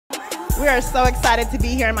We are so excited to be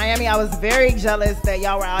here in Miami. I was very jealous that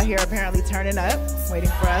y'all were out here apparently turning up, waiting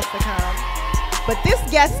for us to come. But this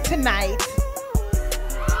guest tonight,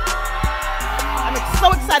 I'm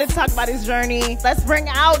so excited to talk about his journey. Let's bring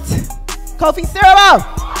out Kofi Siriboe.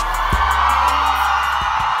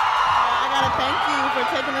 I gotta thank you for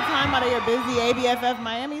taking the time out of your busy ABFF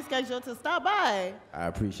Miami schedule to stop by. I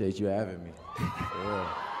appreciate you having me. Yeah.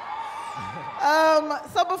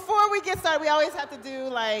 So before we get started, we always have to do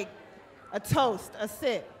like a toast, a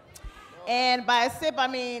sip. And by a sip, I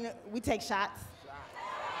mean we take shots.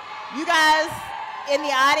 You guys in the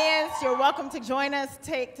audience, you're welcome to join us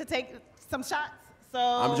to take some shots. So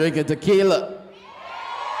I'm drinking tequila.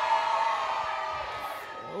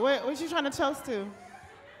 What you trying to toast to?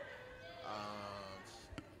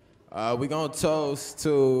 We're gonna toast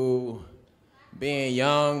to being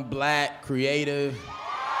young, black, creative,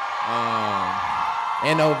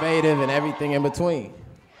 innovative, and everything in between.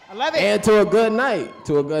 I love it. And to a good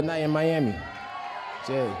night in Miami.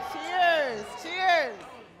 Cheers. Cheers, cheers.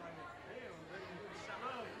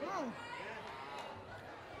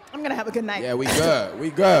 I'm gonna have a good night. Yeah, we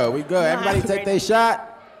good. Everybody take their shot.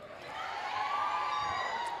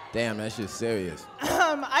 Damn, that shit's serious.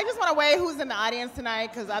 I just want to weigh who's in the audience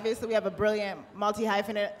tonight, because obviously we have a brilliant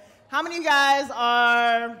multi-hyphenate. How many of you guys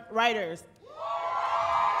are writers?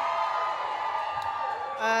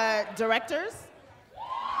 Directors?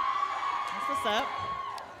 That's what's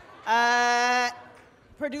up.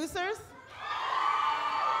 Producers?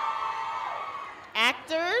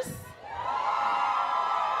 Actors?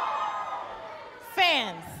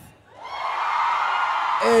 Fans?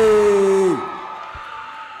 Hey!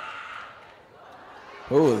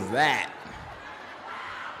 Who was that?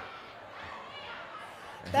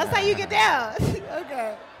 That's how you get down.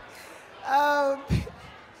 Okay.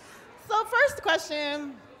 So first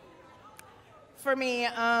question for me,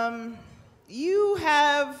 you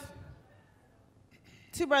have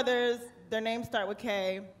two brothers, their names start with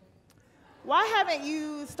K. Why haven't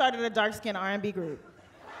you started a dark-skinned R&B group?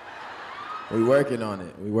 We working on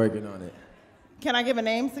it. Can I give a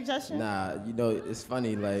name suggestion? Nah, you know, it's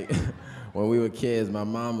funny, like, when we were kids, my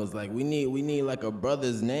mom was like, we need like a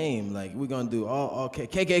brother's name. Like, we're gonna do all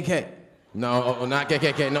KKK. No, not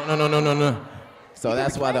KKK, no. So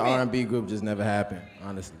that's why the R&B group just never happened,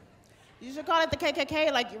 honestly. You should call it the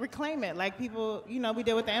KKK, like reclaim it, like people, you know, we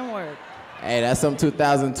did with the N-word. Hey, that's some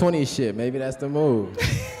 2020 shit. Maybe that's the move.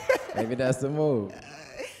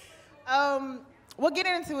 We'll get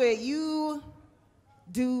into it. You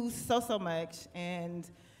do so much, and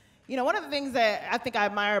you know, one of the things that I think I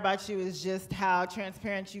admire about you is just how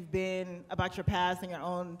transparent you've been about your past and your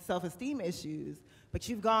own self-esteem issues. But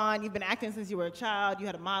you've been acting since you were a child, you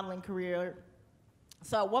had a modeling career.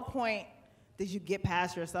 So at what point did you get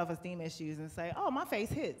past your self-esteem issues and say, oh, my face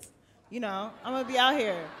hits, you know, I'm gonna be out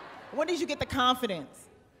here? When did you get the confidence?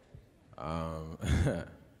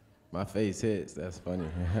 My face hits, that's funny.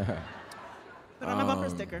 Put on a bumper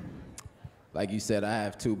sticker. Like you said, I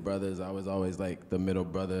have two brothers. I was always like the middle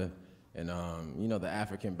brother. And you know, the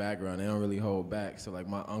African background, they don't really hold back. So like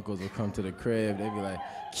my uncles would come to the crib, they'd be like,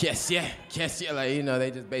 yes, yeah. Like, you know,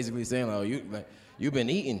 they just basically saying, like, oh, you've been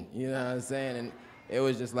eating, you know what I'm saying? And it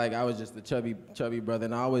was just like, I was just the chubby brother.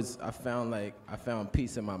 And I found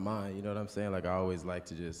peace in my mind, you know what I'm saying? Like I always like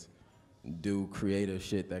to just do creative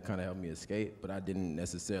shit that kind of helped me escape, but I didn't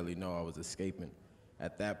necessarily know I was escaping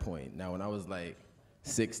at that point. Now, when I was like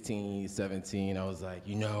 16, 17, I was like,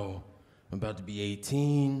 you know, I'm about to be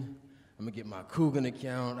 18. I'm gonna get my Coogan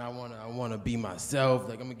account. I wanna be myself.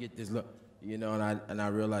 Like I'm gonna get this look, you know. And I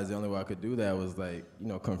realized the only way I could do that was like, you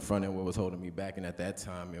know, confronting what was holding me back. And at that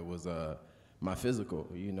time, it was my physical.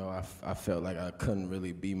 You know, I felt like I couldn't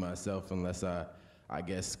really be myself unless I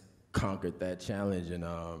guess conquered that challenge. And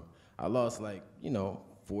I lost like, you know,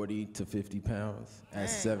 40 to 50 pounds at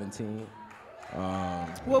 17.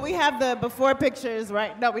 Well, we have the before pictures,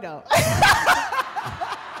 right? No, we don't.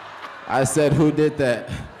 I said, who did that?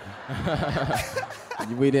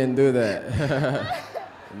 We didn't do that.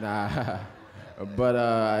 Nah. But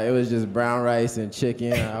it was just brown rice and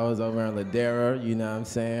chicken. I was over in Ladera, you know what I'm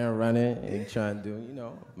saying, running and trying to do, you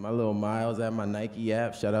know, my little miles at my Nike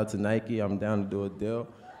app. Shout out to Nike. I'm down to do a deal.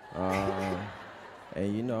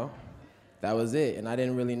 And, you know, that was it. And I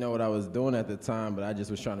didn't really know what I was doing at the time, but I just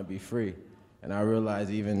was trying to be free. And I realized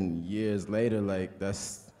even years later, like,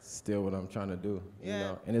 that's still what I'm trying to do, you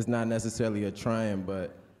know? And it's not necessarily a trying,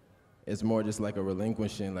 but it's more just like a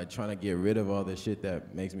relinquishing, like trying to get rid of all the shit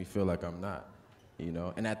that makes me feel like I'm not, you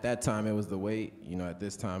know? And at that time, it was the weight. You know, at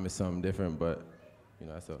this time, it's something different, but, you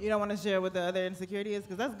know, that's all. You don't want to share what the other insecurity is?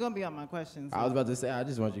 Because that's going to be on my questions. So. I was about to say, I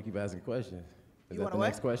just want you to keep asking questions. Is that the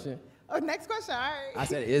next question? Oh, next question. All right. I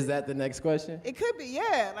said, is that the next question? It could be,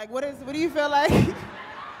 yeah. Like, what do you feel like?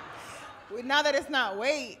 Now that it's not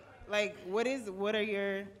weight, like, what are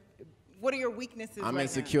your weaknesses? I'm right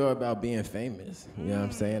insecure about being famous. You know what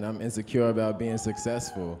I'm saying? I'm insecure about being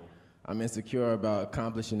successful. I'm insecure about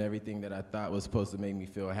accomplishing everything that I thought was supposed to make me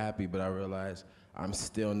feel happy, but I realized I'm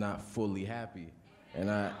still not fully happy.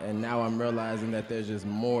 And now I'm realizing that there's just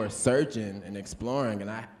more searching and exploring,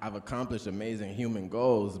 and I've accomplished amazing human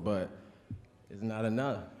goals, but it's not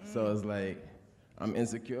enough. So it's like, I'm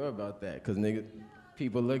insecure about that, because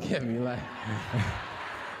people look at me like,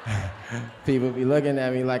 people be looking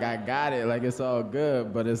at me like I got it, like it's all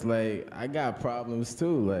good, but it's like, I got problems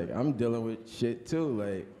too. Like, I'm dealing with shit too.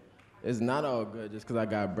 Like, it's not all good just because I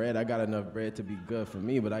got bread. I got enough bread to be good for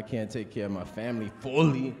me, but I can't take care of my family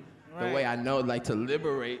fully the way I know, like, to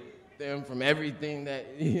liberate them from everything that,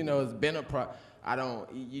 has been a problem.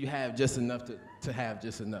 You have just enough to have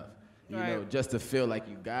just enough. You know, just to feel like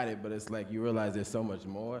you got it, but it's like you realize there's so much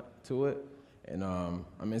more to it. And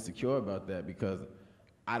I'm insecure about that because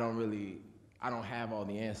I don't have all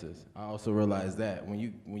the answers. I also realize that when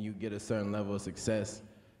you get a certain level of success,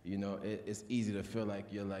 it's easy to feel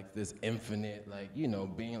like you're like this infinite, like,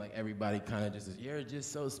 being like everybody kind of just, you're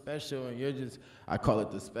just so special, and I call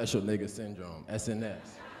it the special nigga syndrome,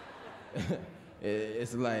 SNS.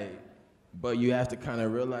 It's like, but you have to kind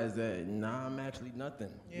of realize that, nah, I'm actually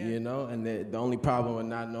nothing, and the only problem with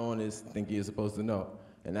not knowing is thinking you're supposed to know.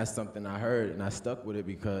 And that's something I heard, and I stuck with it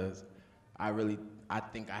because I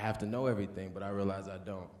think I have to know everything, but I realize I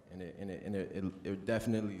don't. And it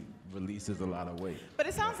definitely releases a lot of weight. But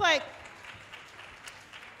it sounds like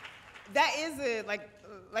that is a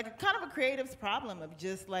kind of a creative's problem of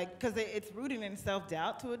just like, because it's rooted in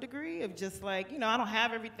self-doubt to a degree of just like, I don't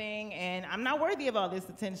have everything, and I'm not worthy of all this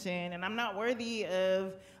attention, and I'm not worthy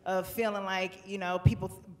of feeling like,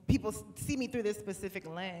 people see me through this specific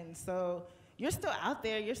lens. So you're still out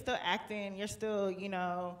there, you're still acting, you're still,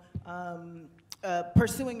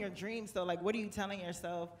 pursuing your dreams. So like, what are you telling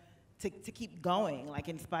yourself to keep going, like,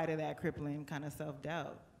 in spite of that crippling kind of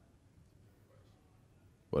self-doubt?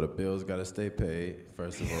 Well, the bills gotta stay paid,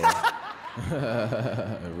 first of all.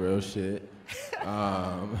 Real shit.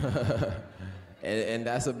 And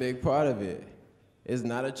that's a big part of it. It's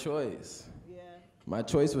not a choice. Yeah. My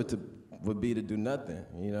choice would be to do nothing,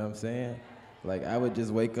 you know what I'm saying? Like, I would just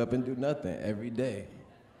wake up and do nothing every day,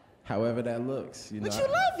 however that looks. But you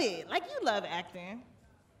love it. Like, you love acting.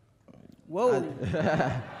 Whoa.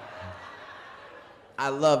 I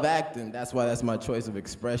love acting. That's why that's my choice of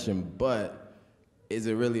expression. But is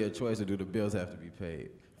it really a choice, or do the bills have to be paid?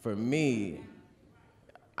 For me,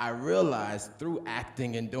 I realized through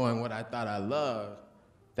acting and doing what I thought I loved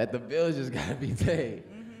that the bills just gotta be paid.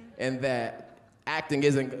 And that acting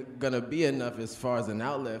isn't gonna be enough as far as an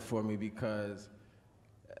outlet for me, because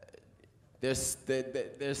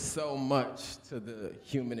there's so much to the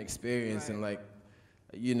human experience, and like,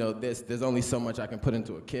 there's only so much I can put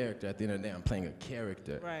into a character. At the end of the day, I'm playing a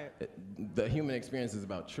character. Right. The human experience is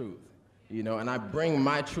about truth, and I bring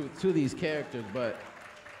my truth to these characters, but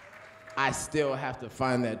I still have to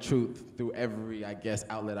find that truth through every, I guess,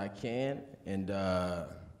 outlet I can, and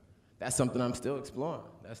that's something I'm still exploring.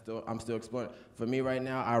 I'm still exploring. For me right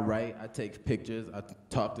now, I write, I take pictures, I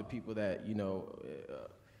talk to people that,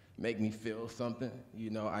 make me feel something.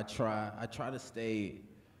 I just try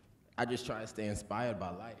to stay inspired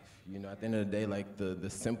by life. At the end of the day, like, the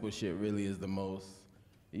simple shit really is the most,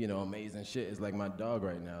 amazing shit. It's like my dog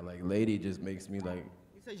right now. Like, Lady just makes me like.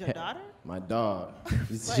 You said your daughter? My dog.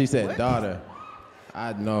 She said what? Daughter.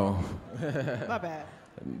 I know. My bad.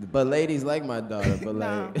 But Lady's like my daughter, but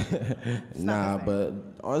like, nah, but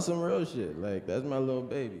on some real shit. Like, that's my little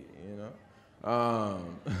baby,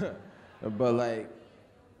 But like,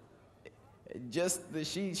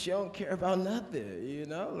 she don't care about nothing,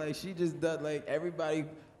 Like, she just does, like, everybody,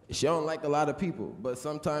 she don't like a lot of people, but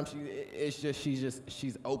sometimes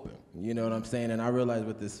she's open, you know what I'm saying? And I realize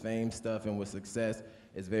with this fame stuff and with success,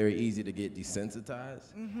 it's very easy to get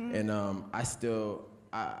desensitized. And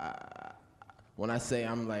when I say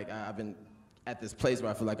I'm like, I've been at this place where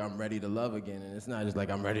I feel like I'm ready to love again, and it's not just like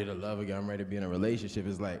I'm ready to love again, I'm ready to be in a relationship.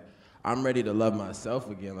 It's like, I'm ready to love myself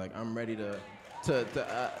again. Like, I'm ready to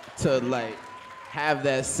like have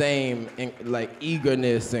that same like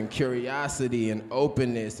eagerness and curiosity and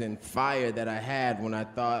openness and fire that I had when I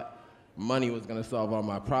thought money was gonna solve all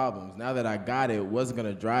my problems. Now that I got it, what's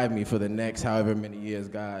gonna drive me for the next however many years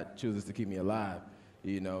God chooses to keep me alive?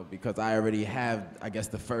 Because I already have, I guess,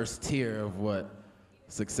 the first tier of what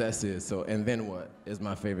success is. So, and then what is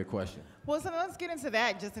my favorite question? Well, so let's get into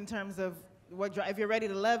that, just in terms of if you're ready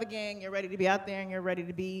to love again, you're ready to be out there, and you're ready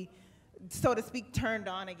to be so to speak, turned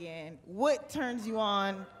on again, what turns you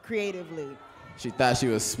on creatively? She thought she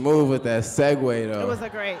was smooth with that segue, though. It was a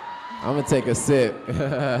great. I'm gonna take a sip.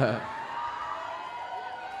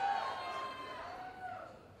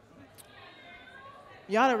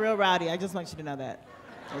 Y'all are real rowdy. I just want you to know that.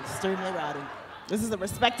 Extremely rowdy. This is a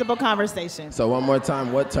respectable conversation. So one more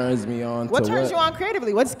time, what turns me on? What turns you on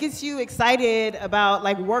creatively? What gets you excited about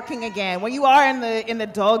like working again? When you are in the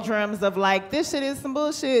doldrums of like, this shit is some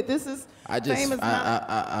bullshit. This is I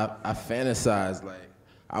fantasize like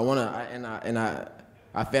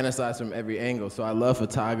I fantasize from every angle. So I love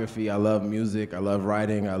photography. I love music. I love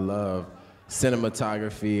writing. I love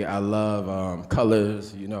cinematography. I love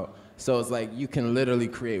colors. You know. So it's like you can literally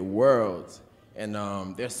create worlds. And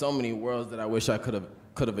there's so many worlds that I wish I could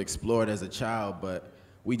have explored as a child, but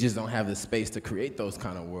we just don't have the space to create those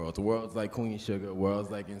kind of worlds. Worlds like Queen Sugar, worlds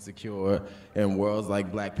like Insecure, and worlds like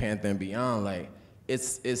Black Panther and beyond. Like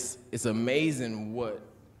it's amazing what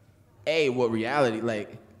reality,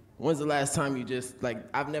 like, when's the last time you just, like,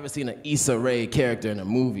 I've never seen an Issa Rae character in a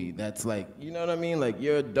movie that's like, you know what I mean? Like,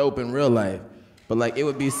 you're dope in real life, but like it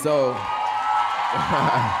would be so,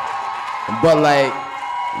 but like,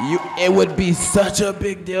 it would be such a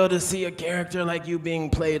big deal to see a character like you being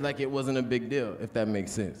played like it wasn't a big deal, if that makes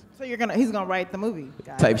sense. So he's gonna write the movie.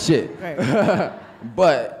 Type shit. Right.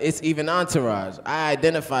 But it's even Entourage. I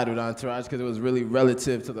identified with Entourage because it was really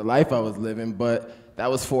relative to the life I was living, but that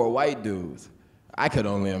was 4 white dudes. I could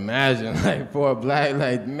only imagine, like, for a black,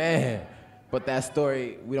 like, man. But that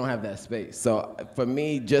story, we don't have that space. So for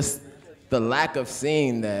me, just the lack of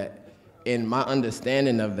seeing that, in my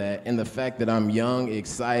understanding of that, and the fact that I'm young,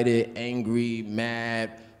 excited, angry,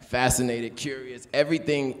 mad, fascinated, curious,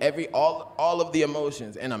 everything, all of the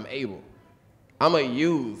emotions, and I'm gonna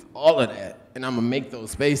use all of that, and I'm gonna make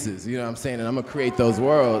those spaces, you know what I'm saying? And I'm gonna create those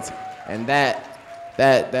worlds, and that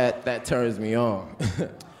turns me on.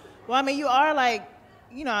 Well, I mean, you are like,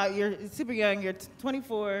 you know, you're super young, you're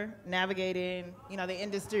 24, navigating, you know, the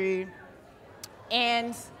industry,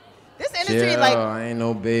 and this industry, Chill, like, I ain't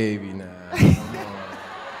no baby now.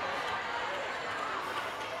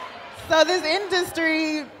 So this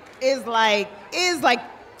industry is like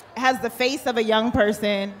has the face of a young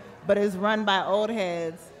person, but is run by old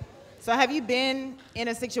heads. So have you been in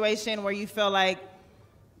a situation where you feel like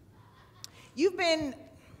you've been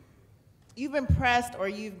pressed or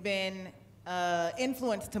you've been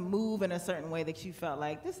influenced to move in a certain way that you felt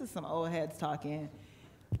like this is some old heads talking?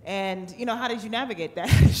 And, you know, how did you navigate that?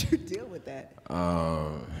 How did you deal with that?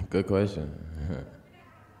 Good question.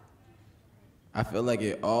 I feel like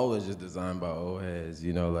it all was just designed by old heads,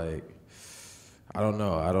 you know, like, I don't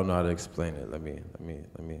know how to explain it. Let me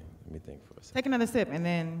think for a second. Take another sip and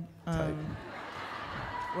then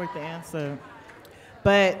work the answer.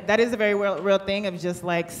 But that is a very real thing of just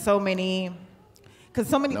like so many, because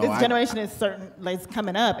this generation is certain, like, it's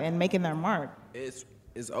coming up and making their mark. It's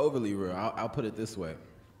overly real. I'll put it this way.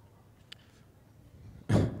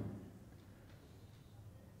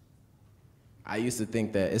 I used to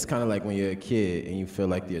think that it's kind of like when you're a kid and you feel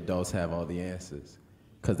like the adults have all the answers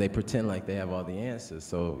because they pretend like they have all the answers,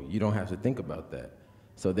 so you don't have to think about that.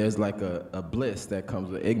 So there's like a bliss that comes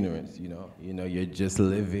with ignorance, you know? You know, you're just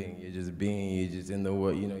living, you're just being, you're just in the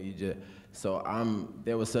world, you know, so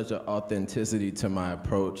there was such an authenticity to my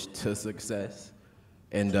approach to success,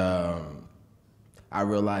 and I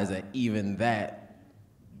realized that even that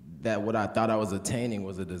what I thought I was attaining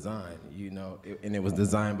was a design, you know, and it was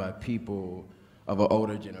designed by people of an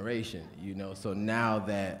older generation, you know. So now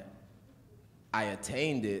that I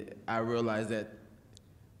attained it, I realized that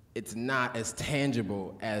it's not as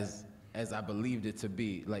tangible as I believed it to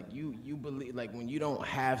be. Like you believe, like when you don't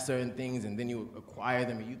have certain things and then you acquire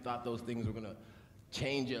them and you thought those things were gonna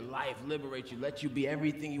change your life, liberate you, let you be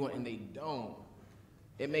everything you want, and they don't.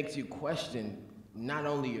 It makes you question not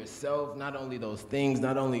only yourself, not only those things,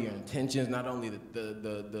 not only your intentions, not only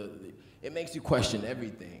it makes you question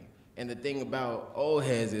everything. And the thing about old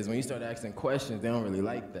heads is when you start asking questions, they don't really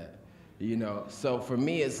like that, you know? So for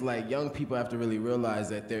me, it's like young people have to really realize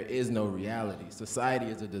that there is no reality. Society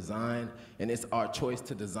is a design, and it's our choice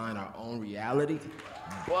to design our own reality,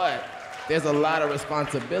 but there's a lot of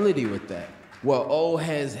responsibility with that. What old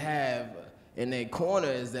heads have in their corner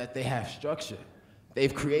is that they have structure.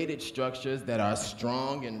 They've created structures that are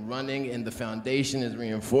strong and running, and the foundation is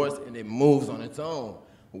reinforced, and it moves on its own.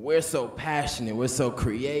 We're so passionate, we're so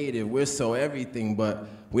creative, we're so everything, but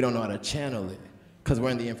we don't know how to channel it because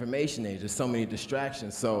we're in the information age. There's so many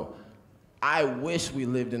distractions. So I wish we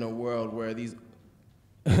lived in a world where these,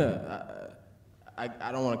 I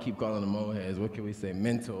don't want to keep calling them old heads. What can we say?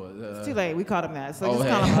 Mentors. It's too late. We called them that. So just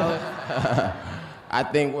call them old. I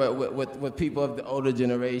think with people of the older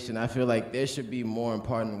generation, I feel like there should be more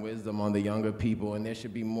imparting wisdom on the younger people, and there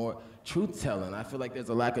should be more truth-telling. I feel like there's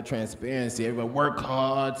a lack of transparency. Everybody work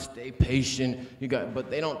hard, stay patient, but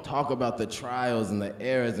they don't talk about the trials and the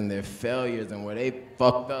errors and their failures and where they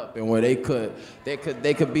fucked up and where they could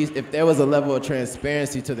be, if there was a level of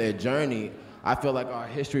transparency to their journey, I feel like our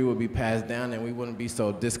history would be passed down and we wouldn't be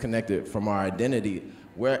so disconnected from our identity.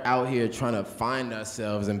 We're out here trying to find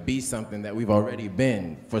ourselves and be something that we've already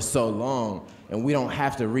been for so long, and we don't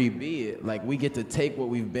have to re-be it. Like, we get to take what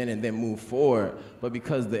we've been and then move forward, but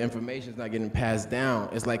because the information's not getting passed down,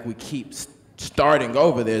 it's like we keep starting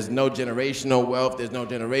over. There's no generational wealth, there's no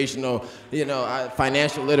generational,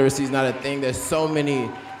 financial literacy is not a thing. There's so many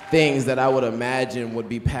things that I would imagine would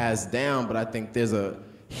be passed down, but I think there's a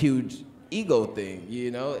huge ego thing,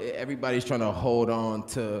 Everybody's trying to hold on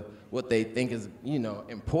to what they think is,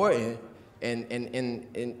 important, and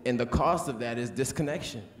the cost of that is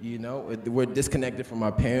disconnection, We're disconnected from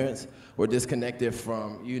our parents, we're disconnected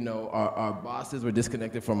from, our bosses, we're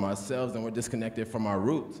disconnected from ourselves, and we're disconnected from our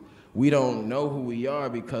roots. We don't know who we are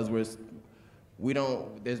because there's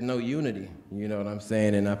no unity, you know what I'm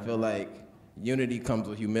saying? And I feel like unity comes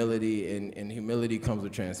with humility, and humility comes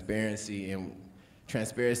with transparency, and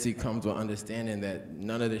transparency comes with understanding that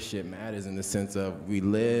none of this shit matters in the sense of we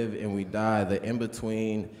live and we die. The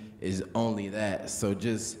in-between is only that. So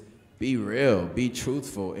just be real, be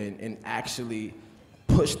truthful, and actually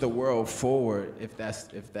push the world forward if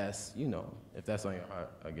that's on your heart,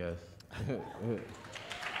 I guess.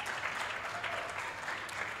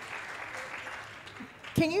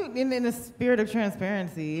 Can you, in the spirit of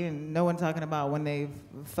transparency and no one talking about when they've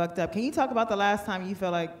fucked up, can you talk about the last time you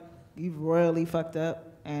felt like you've royally fucked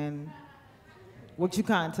up and what you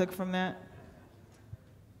kind of took from that?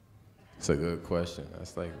 It's a good question.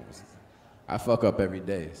 That's like, I fuck up every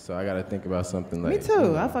day, so I gotta think about something like. Me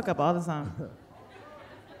too, I fuck up all the time.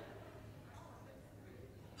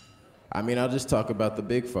 I mean, I'll just talk about the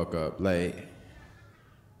big fuck up. Like,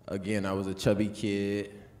 again, I was a chubby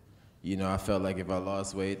kid. I felt like if I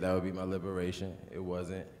lost weight, that would be my liberation. It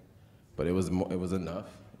wasn't, but it was enough.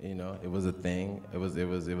 It was a thing. It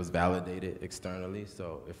was validated externally,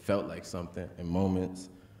 so it felt like something in moments.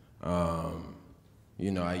 I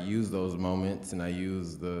used those moments, and I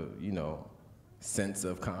used the, sense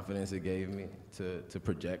of confidence it gave me to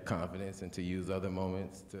project confidence and to use other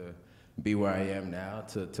moments to be where I am now,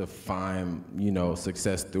 to find,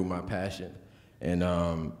 success through my passion. And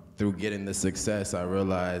through getting the success, I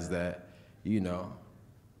realized that,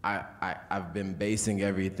 I've been basing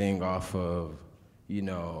everything off of,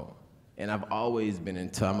 and I've always been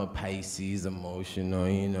I'm a Pisces, emotional,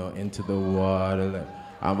 into the water.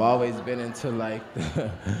 I've always been into like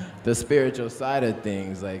the spiritual side of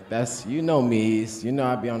things. Like that's, me,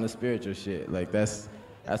 I be on the spiritual shit. Like that's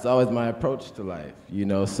always my approach to life,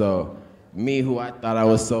 So me, who I thought I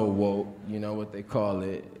was so woke, what they call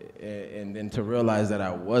it, and then to realize that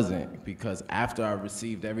I wasn't, because after I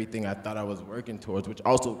received everything I thought I was working towards, which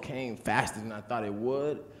also came faster than I thought it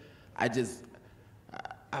would,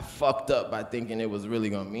 I fucked up by thinking it was really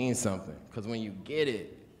gonna mean something. Because when you get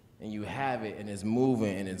it, and you have it, and it's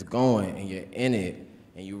moving, and it's going, and you're in it,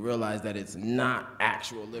 and you realize that it's not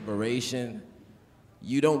actual liberation,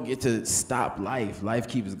 you don't get to stop life. Life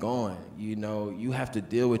keeps going, You have to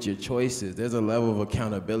deal with your choices. There's a level of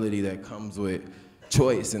accountability that comes with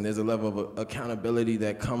choice, and there's a level of accountability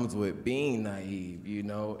that comes with being naive,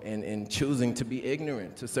 and choosing to be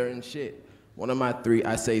ignorant to certain shit. One of my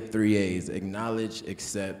I say 3 A's: acknowledge,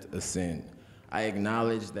 accept, ascend. I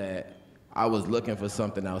acknowledge that I was looking for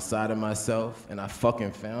something outside of myself, and I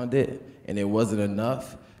fucking found it, and it wasn't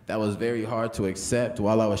enough. That was very hard to accept.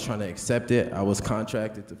 While I was trying to accept it, I was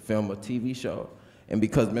contracted to film a TV show. And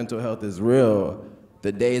because mental health is real,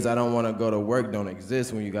 the days I don't want to go to work don't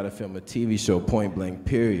exist when you got to film a TV show, point blank,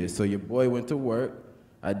 period. So your boy went to work,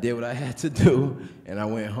 I did what I had to do, and I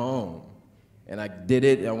went home. And I did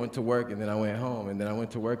it, I went to work, and then I went home, and then I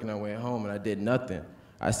went to work, and I went home, and I did nothing.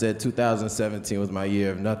 I said 2017 was my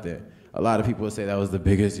year of nothing. A lot of people would say that was the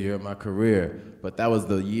biggest year of my career, but that was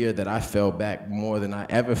the year that I fell back more than I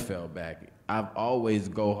ever fell back. I've always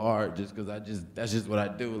go hard just because that's just what I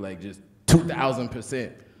do, like just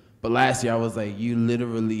 2,000%. But last year I was like, you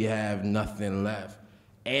literally have nothing left,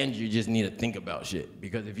 and you just need to think about shit.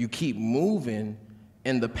 Because if you keep moving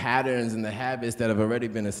in the patterns and the habits that have already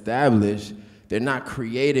been established, they're not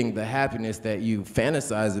creating the happiness that you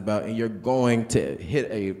fantasize about, and you're going to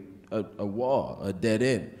hit a wall, a dead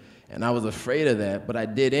end. And I was afraid of that, but I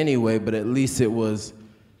did anyway, but at least it was,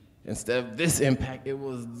 instead of this impact, it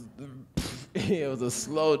was a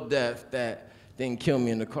slow death that didn't kill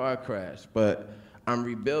me in the car crash. But I'm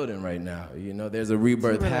rebuilding right now. You know, there's a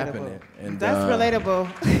rebirth happening. And that's relatable.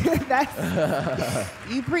 That's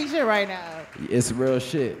you preaching right now. It's real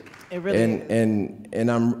shit. It really is.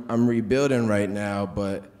 And I'm rebuilding right now,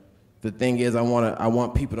 but the thing is I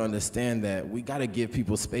want people to understand that we gotta give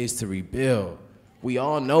people space to rebuild. We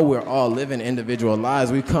all know we're all living individual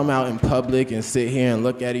lives. We come out in public and sit here and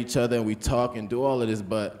look at each other and we talk and do all of this,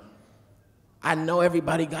 but I know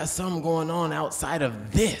everybody got something going on outside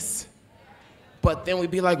of this. But then we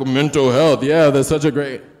be like, mental health, yeah, that's such a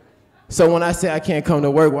great. So when I say I can't come to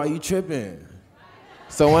work, why you tripping?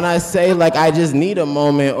 So when I say like I just need a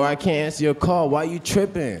moment or I can't answer your call, why you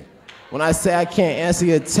tripping? When I say I can't answer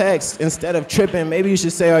your text, instead of tripping, maybe you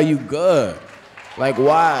should say, are you good? Like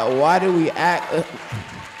why do we act?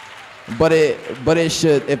 But it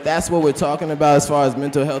should, if that's what we're talking about as far as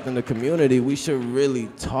mental health in the community, we should really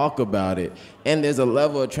talk about it. And there's a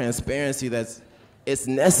level of transparency it's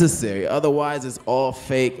necessary. Otherwise, it's all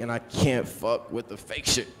fake, and I can't fuck with the fake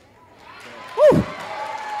shit. Woo.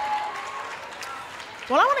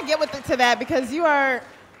 Well, I want to get to that because you are,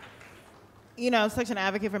 such an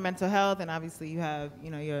advocate for mental health, and obviously you have,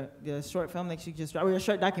 your short film that you just dropped, or your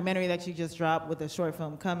short documentary that you just dropped with a short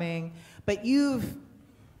film coming. But you've,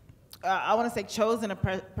 I want to say, chosen a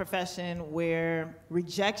profession where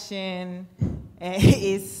rejection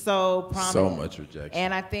is so prominent. So much rejection.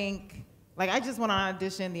 And I think, I just went on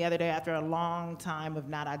audition the other day after a long time of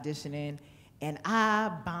not auditioning, and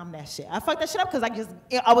I bombed that shit. I fucked that shit up because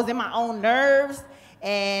I was in my own nerves,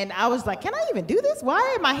 and I was like, can I even do this? Why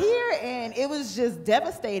am I here? And it was just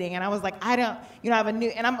devastating. And I was like, I have a new,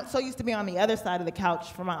 and I'm so used to being on the other side of the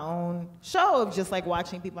couch for my own show of just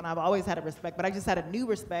watching people, and I've always had a respect, but I just had a new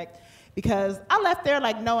respect because I left there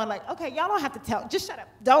knowing okay, y'all don't have to tell, just shut up.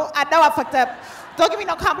 I know I fucked up. Don't give me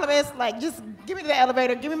no compliments, just give me the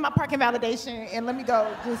elevator, give me my parking validation, and let me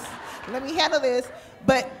go. Just let me handle this.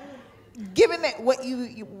 But given that what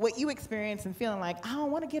you experience and feeling I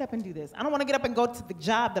don't want to get up and do this. I don't want to get up and go to the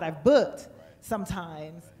job that I've booked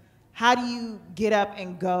sometimes. How do you get up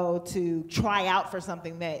and go to try out for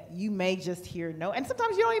something that you may just hear no? And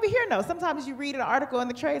sometimes you don't even hear no. Sometimes you read an article in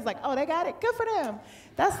the trades oh, they got it. Good for them.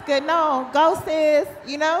 That's good. No, go sis.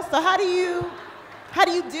 So how do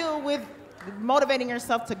you deal with motivating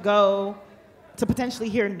yourself to go to potentially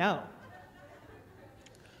hear no?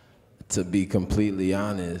 To be completely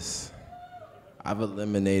honest, I've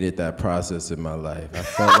eliminated that process in my life. I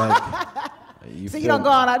felt like you don't go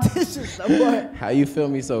on auditions no more. How you feel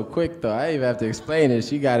me so quick though? I didn't even have to explain it.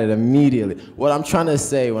 She got it immediately. What I'm trying to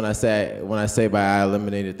say when I say by I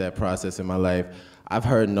eliminated that process in my life, I've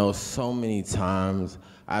heard no so many times.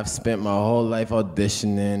 I've spent my whole life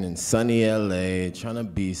auditioning in sunny LA, trying to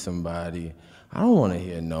be somebody. I don't want to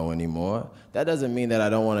hear no anymore. That doesn't mean that I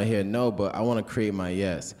don't want to hear no, but I want to create my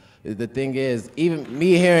yes. The thing is, even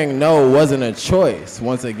me hearing no wasn't a choice,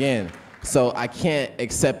 once again. So I can't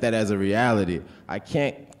accept that as a reality. I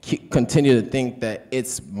can't continue to think that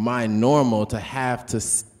it's my normal to have to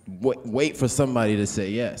wait for somebody to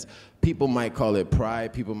say yes. People might call it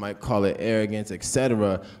pride, people might call it arrogance,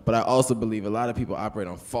 etc. But I also believe a lot of people operate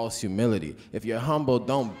on false humility. If you're humble,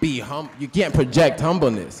 don't be humble. You can't project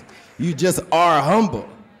humbleness. You just are humble.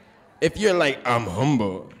 If you're I'm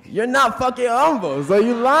humble, you're not fucking humble, so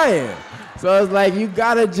you're lying. So it's you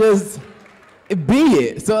gotta just be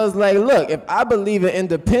it. So it's look, if I believe in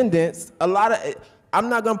independence, I'm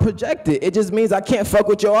not gonna project it. It just means I can't fuck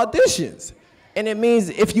with your auditions. And it means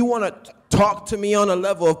if you wanna talk to me on a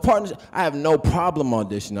level of partnership, I have no problem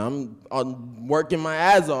auditioning. I'm working my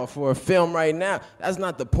ass off for a film right now. That's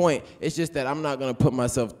not the point. It's just that I'm not gonna put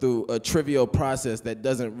myself through a trivial process that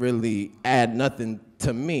doesn't really add nothing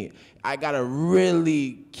to me. I gotta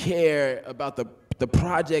really care about the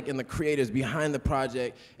project and the creators behind the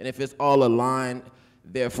project, and if it's all aligned,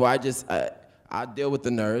 therefore I deal with the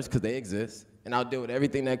nerves, because they exist, and I'll deal with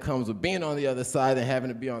everything that comes with being on the other side and having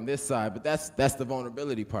to be on this side, but that's the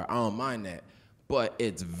vulnerability part. I don't mind that, but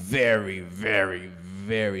it's very, very,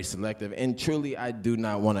 very selective, and truly I do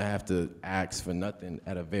not want to have to ask for nothing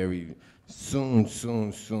at a very soon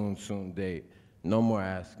date. No more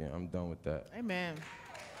asking. I'm done with that. Amen.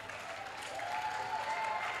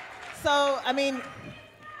 So, I mean,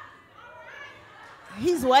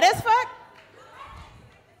 he's what as fuck?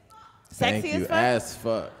 Sexy Thank you. As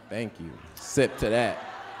fuck. Thank you. Sip to that.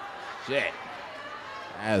 Shit.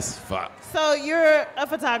 As fuck. So you're a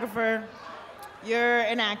photographer, you're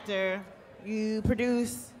an actor, you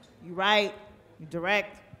produce, you write, you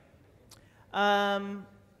direct. One,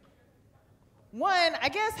 I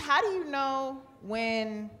guess, how do you know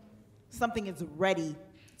when something is ready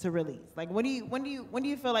to release? Like, when do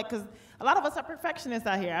you feel like, because a lot of us are perfectionists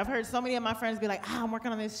out here. I've heard so many of my friends be like, I'm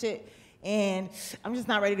working on this shit, and I'm just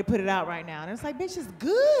not ready to put it out right now. And it's like, bitch, it's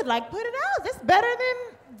good. Like, put it out. It's better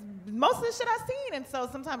than most of the shit I've seen. And so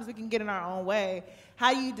sometimes we can get in our own way.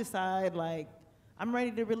 How do you decide, like, I'm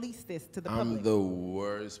ready to release this to the public? I'm the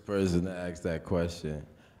worst person to ask that question.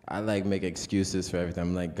 I like make excuses for everything.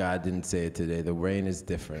 I'm like, God didn't say it today. The rain is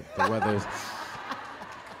different. The weather's...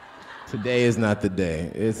 Today is not the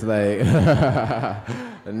day. It's like,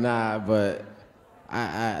 nah, but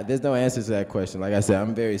there's no answer to that question. Like I said,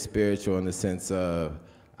 I'm very spiritual in the sense of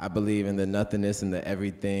I believe in the nothingness and the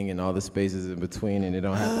everything and all the spaces in between, and it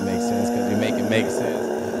don't have to make sense because you make it make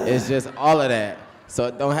sense. It's just all of that. So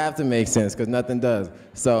it don't have to make sense because nothing does.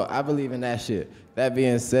 So I believe in that shit. That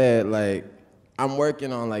being said, like, I'm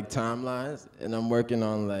working on like timelines, and I'm working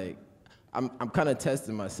on like, I'm kind of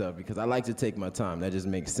testing myself because I like to take my time. That just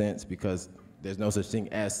makes sense because there's no such thing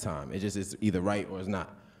as time. It just is either right or it's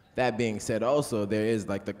not. That being said, also, there is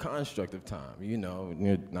like the construct of time, you know,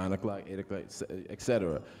 9 o'clock, 8 o'clock, et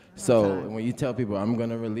cetera. So when you tell people I'm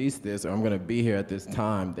gonna release this or I'm gonna be here at this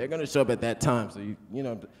time, they're gonna show up at that time. So you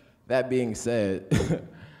know, that being said,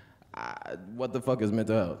 what the fuck is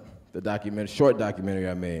mental health? The short documentary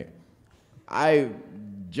I made.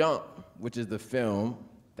 Jump, which is the film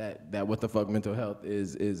that What the Fuck Mental Health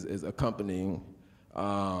is accompanying,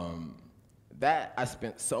 that I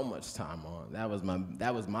spent so much time on. That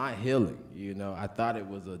was my healing, you know. I thought it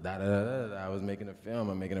was I was making a film,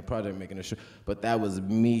 I'm making a project, making a show, but that was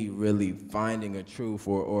me really finding a truth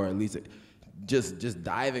or at least just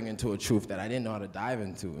diving into a truth that I didn't know how to dive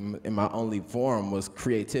into. And my only form was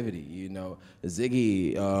creativity, you know.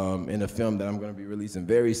 Ziggy, in a film that I'm gonna be releasing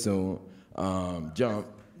very soon, Jump.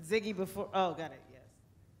 Ziggy before, oh, got it.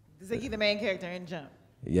 Ziggy, the main character in Jump.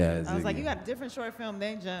 Yeah, Ziggy. I was like, you got a different short film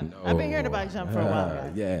than Jump. No. I've been hearing about Jump for a while,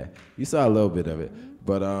 guys. Yeah, you saw a little bit of it,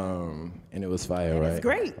 but and it was fire, and right? It's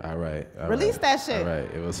great. All right. Release that shit. All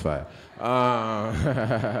right, it was fire.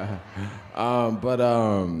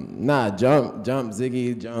 Jump,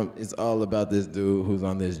 Ziggy, Jump. It's all about this dude who's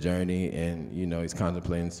on this journey, and you know he's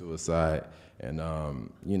contemplating suicide, and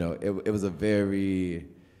you know it was a very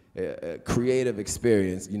creative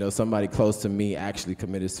experience. You know, somebody close to me actually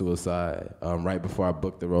committed suicide right before I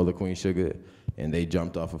booked the role of Queen Sugar, and they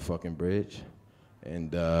jumped off a fucking bridge,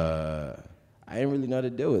 and I didn't really know how to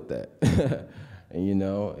deal with that. And you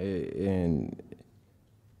know, and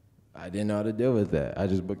I didn't know how to deal with that. I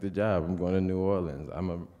just booked a job. I'm going to New Orleans.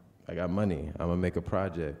 I got money. I'm gonna make a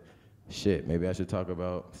project. Shit, maybe I should talk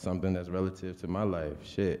about something that's relative to my life.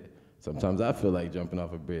 Shit. Sometimes I feel like jumping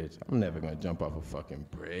off a bridge. I'm never gonna jump off a fucking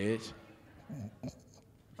bridge.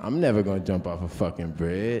 I'm never gonna jump off a fucking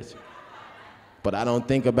bridge. But I don't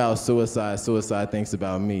think about suicide. Suicide thinks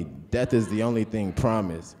about me. Death is the only thing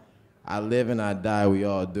promised. I live and I die, we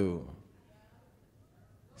all do.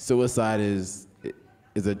 Suicide is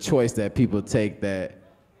a choice that people take that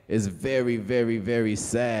is very, very, very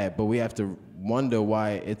sad, but we have to wonder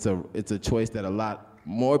why it's a choice that a lot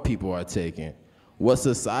more people are taking. What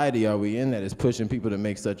society are we in that is pushing people to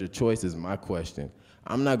make such a choice is my question.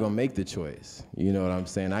 I'm not gonna make the choice. You know what I'm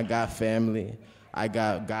saying? I got family, I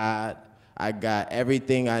got God, I got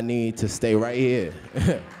everything I need to stay right here.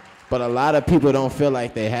 But a lot of people don't feel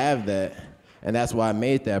like they have that. And that's why I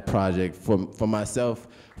made that project for myself,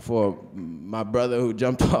 for my brother who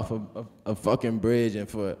jumped off a fucking bridge, and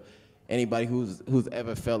for anybody who's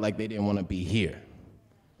ever felt like they didn't wanna be here.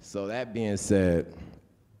 So that being said,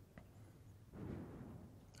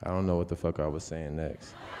 I don't know what the fuck I was saying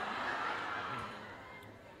next.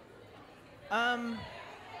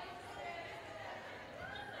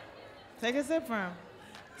 Take a sip from.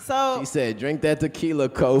 So she said, "Drink that tequila,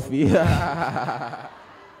 Kofi."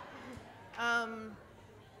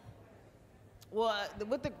 Well,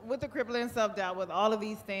 with the crippling self-doubt, with all of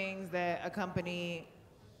these things that accompany,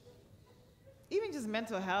 even just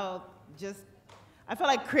mental health, I feel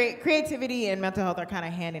like creativity and mental health are kind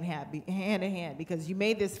of hand in hand, because you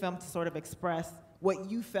made this film to sort of express what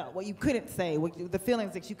you felt, what you couldn't say, the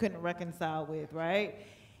feelings that you couldn't reconcile with, right?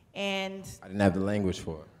 And I didn't have the language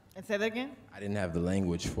for it. And say that again? I didn't have the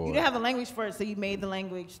language for it. You didn't have the language for it, so you made the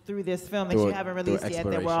language through this film that you haven't released yet,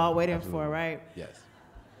 that we're all waiting for, right? Yes.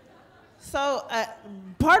 So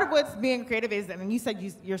part of what's being creative is, and you said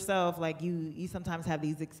yourself, like you sometimes have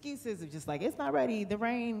these excuses of just like, it's not ready, the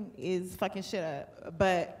rain is fucking shit up.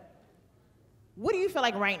 But what do you feel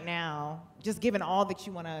like right now, just given all that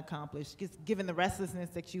you want to accomplish, just given the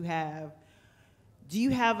restlessness that you have, do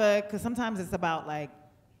you have because sometimes it's about like,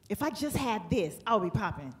 if I just had this, I'll be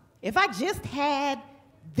popping. If I just had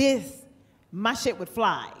this, my shit would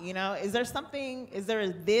fly, you know? Is there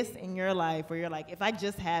a this in your life where you're like, if I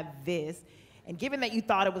just had this, and given that you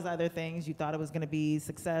thought it was other things, you thought it was gonna be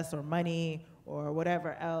success or money or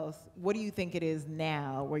whatever else, what do you think it is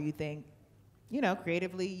now where you think, you know,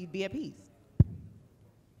 creatively you'd be at peace?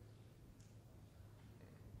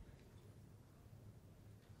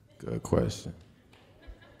 Good question.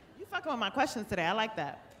 You fucking with my questions today, I like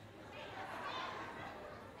that.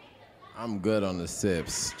 I'm good on the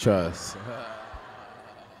sips, trust.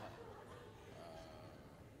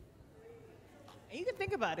 And you can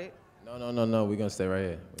think about it. No, we're gonna stay right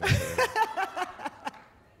here.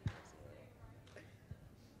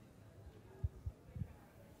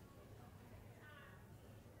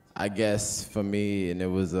 I guess for me, and it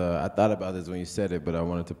was, I thought about this when you said it, but I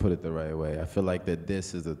wanted to put it the right way. I feel like that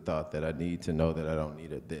this is a thought that I need to know that I don't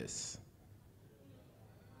need a this.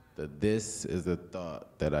 The this is the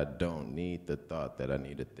thought that I don't need the thought that I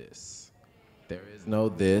need a this. There is no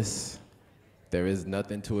this. There is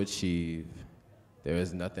nothing to achieve. There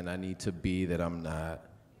is nothing I need to be that I'm not.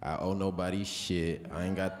 I owe nobody shit. I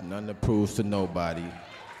ain't got nothing to prove to nobody.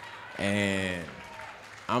 And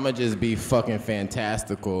I'ma just be fucking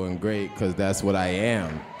fantastical and great, because that's what I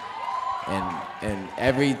am. And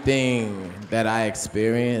everything that I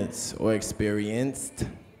experience or experienced,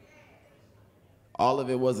 all of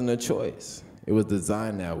it wasn't a choice. It was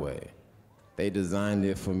designed that way. They designed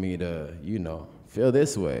it for me to, you know, feel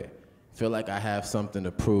this way. Feel like I have something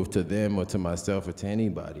to prove to them or to myself or to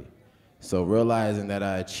anybody. So realizing that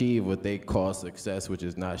I achieved what they call success, which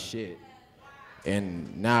is not shit.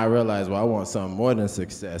 And now I realize, well, I want something more than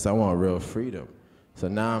success. I want real freedom. So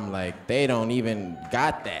now I'm like, they don't even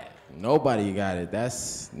got that. Nobody got it.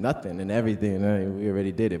 That's nothing and everything. We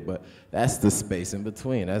already did it, but that's the space in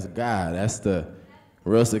between. That's God. That's the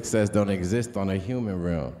real success don't exist on a human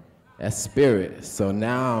realm. That's spirit. So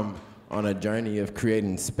now I'm on a journey of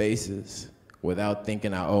creating spaces without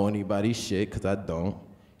thinking I owe anybody shit, because I don't.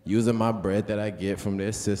 Using my bread that I get from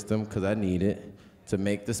their system, because I need it, to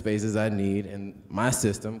make the spaces I need in my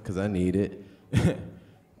system, because I need it,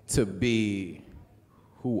 to be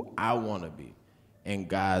who I want to be in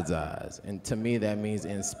God's eyes. And to me, that means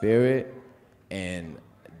in spirit. And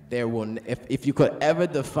there will, if you could ever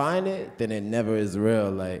define it, then it never is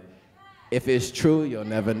real. Like, if it's true, you'll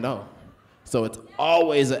never know. So it's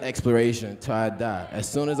always an exploration till I die. As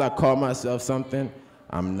soon as I call myself something,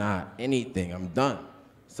 I'm not anything. I'm done.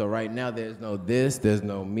 So right now, there's no this, there's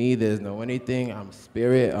no me, there's no anything. I'm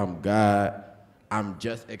spirit, I'm God. I'm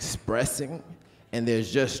just expressing, and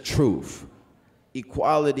there's just truth.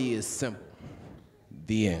 Equality is simple.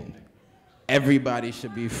 The end. Everybody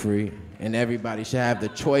should be free, and everybody should have the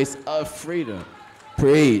choice of freedom.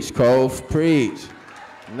 Preach, Cove, preach.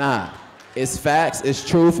 Nah, it's facts, it's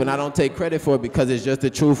truth, and I don't take credit for it because it's just the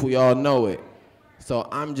truth, we all know it. So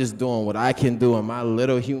I'm just doing what I can do in my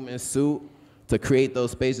little human suit to create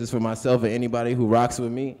those spaces for myself and anybody who rocks with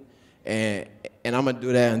me, and I'm gonna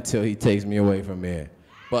do that until he takes me away from here.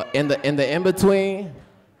 But in the in-between,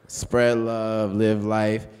 spread love, live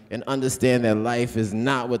life, and understand that life is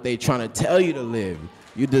not what they trying to tell you to live.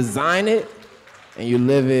 You design it, and you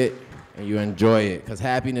live it, and you enjoy it, because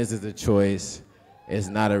happiness is a choice, it's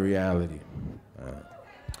not a reality.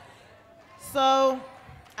 So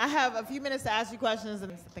I have a few minutes to ask you questions,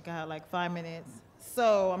 and I think I have like 5 minutes.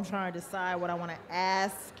 So I'm trying to decide what I want to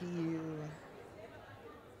ask you.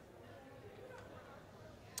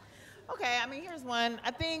 Okay, I mean, here's one.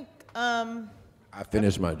 I think, I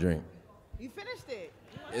finished my drink. You finished it.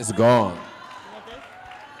 It's gone. You want this?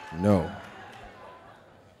 No.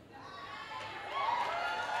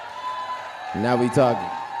 Now we talking.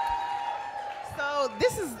 So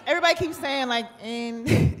this is, everybody keeps saying like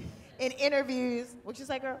in in interviews, what you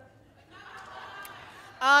say, girl?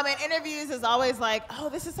 In interviews is always like, oh,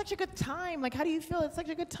 this is such a good time. Like, how do you feel? It's such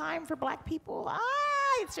a good time for black people.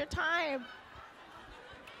 It's your time.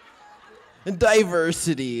 And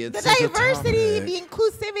diversity. It's The diversity, the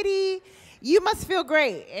inclusivity. You must feel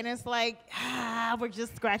great. And it's like, we're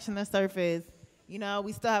just scratching the surface. You know,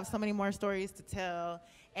 we still have so many more stories to tell.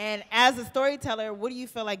 And as a storyteller, what do you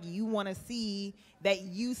feel like you want to see that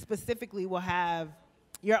you specifically will have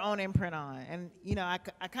your own imprint on? And, you know,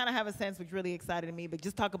 I kind of have a sense which really excited me, but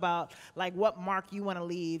just talk about, like, what mark you want to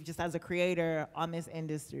leave just as a creator on this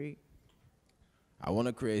industry. I want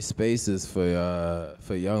to create spaces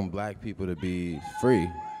for young black people to be free,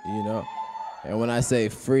 you know? And when I say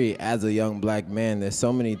free, as a young black man, there's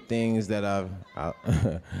so many things that I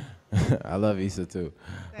love Issa too.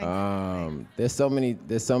 There's so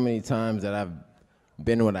many times that I've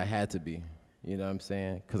been what I had to be, you know what I'm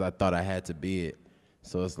saying? Because I thought I had to be it.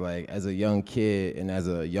 So it's like, as a young kid and as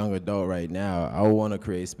a young adult right now, I want to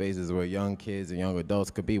create spaces where young kids and young adults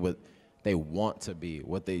could be what they want to be,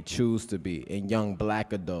 what they choose to be. And young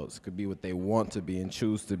black adults could be what they want to be and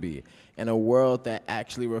choose to be. In a world that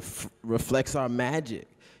actually reflects our magic.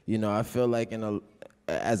 You know, I feel like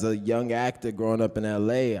as a young actor growing up in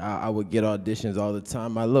LA, I would get auditions all the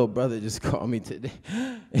time. My little brother just called me today.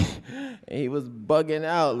 He was bugging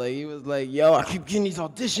out. Like, he was like, yo, I keep getting these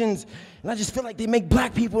auditions, and I just feel like they make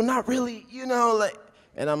black people not really, you know, like,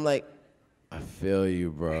 and I'm like, I feel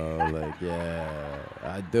you, bro. Like, yeah,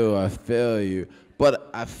 I do, I feel you. But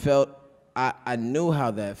I knew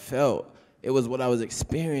how that felt. It was what I was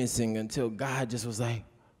experiencing until God just was like,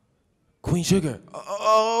 Queen Sugar,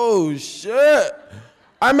 oh, shit.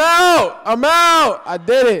 I'm out. I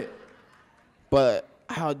did it. But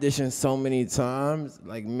I auditioned so many times,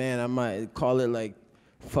 like, man, I might call it like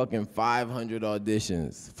fucking 500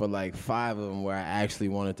 auditions for like 5 of them where I actually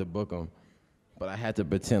wanted to book them. But I had to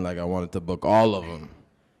pretend like I wanted to book all of them.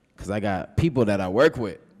 Because I got people that I work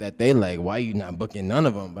with that they like, why you not booking none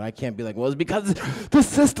of them? But I can't be like, well, it's because the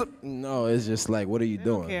system. No, it's just like, what are you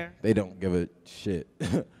doing? Don't care. They don't give a shit.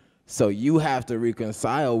 So you have to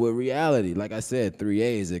reconcile with reality. Like I said, 3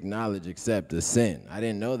 A's, acknowledge, accept, ascend. I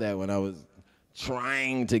didn't know that when I was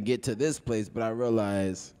trying to get to this place, but I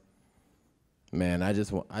realized, man, I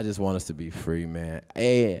just want us to be free, man.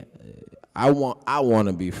 I want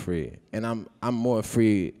to be free, and I'm more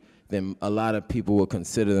free than a lot of people will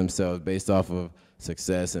consider themselves based off of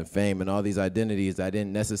success and fame and all these identities I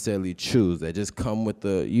didn't necessarily choose. That just come with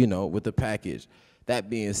the, you know, with the package.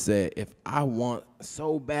 That being said, if I want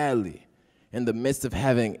so badly, in the midst of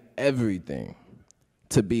having everything,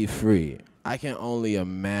 to be free, I can only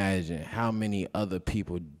imagine how many other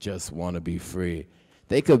people just want to be free.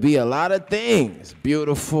 They could be a lot of things.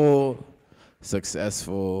 Beautiful,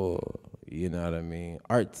 successful, you know what I mean?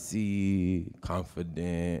 Artsy,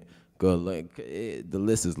 confident, good look. The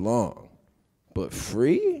list is long. But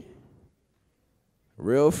free?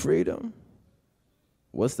 Real freedom?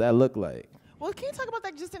 What's that look like? Well, can you talk about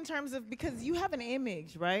that just in terms of, because you have an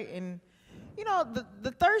image, right? And, you know,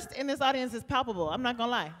 the thirst in this audience is palpable. I'm not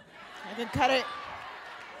gonna lie. I can cut it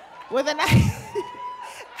with a knife.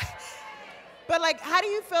 But, like, how do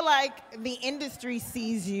you feel like the industry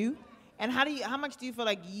sees you? And how much do you feel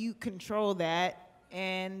like you control that?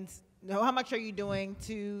 And how much are you doing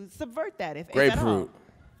to subvert that, if at all?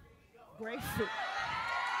 Grapefruit.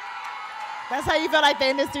 That's how you feel like the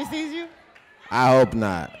industry sees you? I hope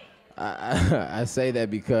not. I say that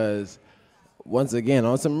because, once again,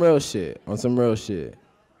 on some real shit.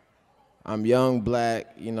 I'm young,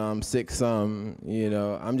 black, you know, I'm 6'something, you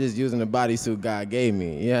know. I'm just using the bodysuit God gave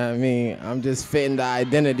me, you know what I mean? I'm just fitting the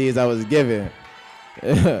identities I was given.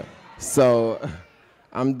 So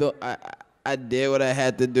I did what I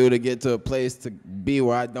had to do to get to a place to be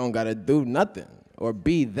where I don't gotta do nothing or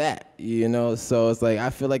be that, you know? So it's like, I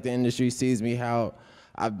feel like the industry sees me how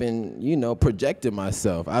I've been, you know, projecting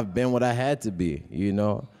myself. I've been what I had to be, you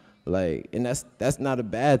know? Like, and that's not a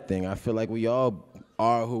bad thing. I feel like we all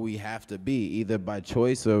are who we have to be, either by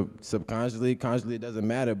choice or subconsciously. Consciously, it doesn't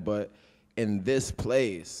matter, but in this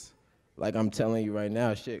place, like I'm telling you right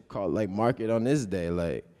now, shit called like market on this day,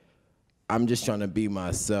 like, I'm just trying to be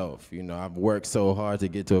myself, you know. I've worked so hard to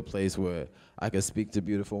get to a place where I can speak to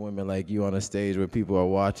beautiful women like you on a stage where people are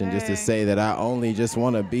watching, just to say that I only just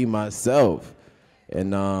want to be myself.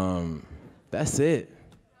 And that's it.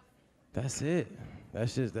 That's it.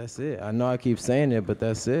 That's it. I know I keep saying it, but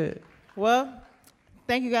that's it. Well,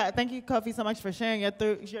 thank you, guys. Thank you, Kofi, so much for sharing your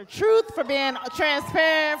truth, for being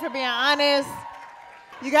transparent, for being honest.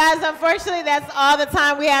 You guys, unfortunately, that's all the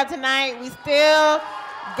time we have tonight. We still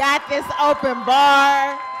got this open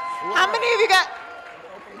bar. How many of you got?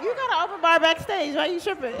 You got an open bar backstage. Why are you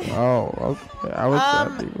tripping? Oh, okay. I was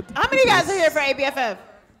happy with the how many of you guys are here for ABFF?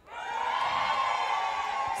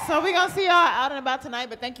 So we're going to see y'all out and about tonight,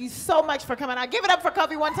 but thank you so much for coming out. Give it up for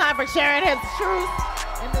Kofi one time for sharing his truth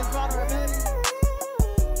and his vulnerability.